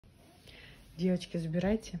Девочки,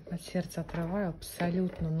 забирайте. От сердца отрываю.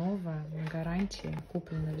 Абсолютно новая, на гарантии.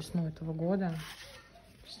 Куплена весной этого года.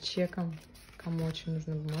 С чеком. Кому очень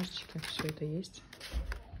нужны бумажечки, все это есть.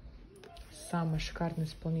 Самое шикарное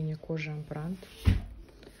исполнение кожи эмpreinte.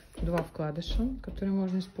 2 вкладыша, которые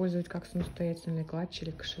можно использовать как самостоятельные клатчи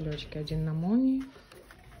или кошелечки. Один на молнии,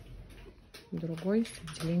 другой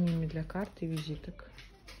с отделениями для карт и визиток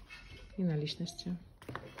и наличности.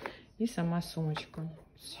 И сама сумочка.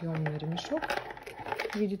 Съемный ремешок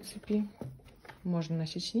в виде цепи. Можно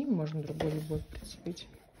носить с ним, можно другой любой прицепить.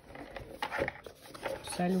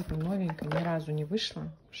 Абсолютно новенькая, ни разу не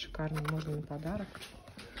вышла. Шикарно, можно на подарок.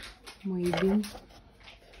 Мой бин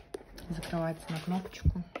закрывается на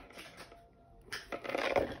кнопочку.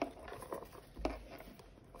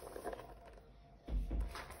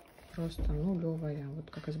 Просто нулевая.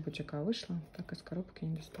 Вот как из бутика вышла, так из коробки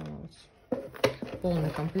не доставалась.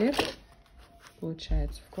 Полный комплект.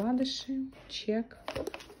 Получается вкладыши, чек,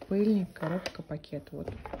 пыльник, коробка, пакет.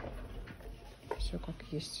 Вот. Все как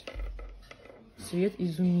есть. Цвет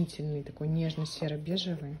изумительный, такой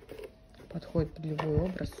нежно-серо-бежевый. Подходит под любой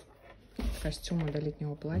образ. Костюма до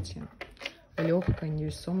летнего платья. Легкая,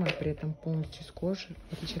 невесомая, при этом полностью из кожи.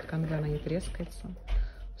 В отличие от канвы она не трескается.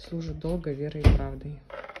 Служит долго верой и правдой.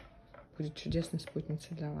 Будет чудесной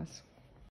спутницей для вас.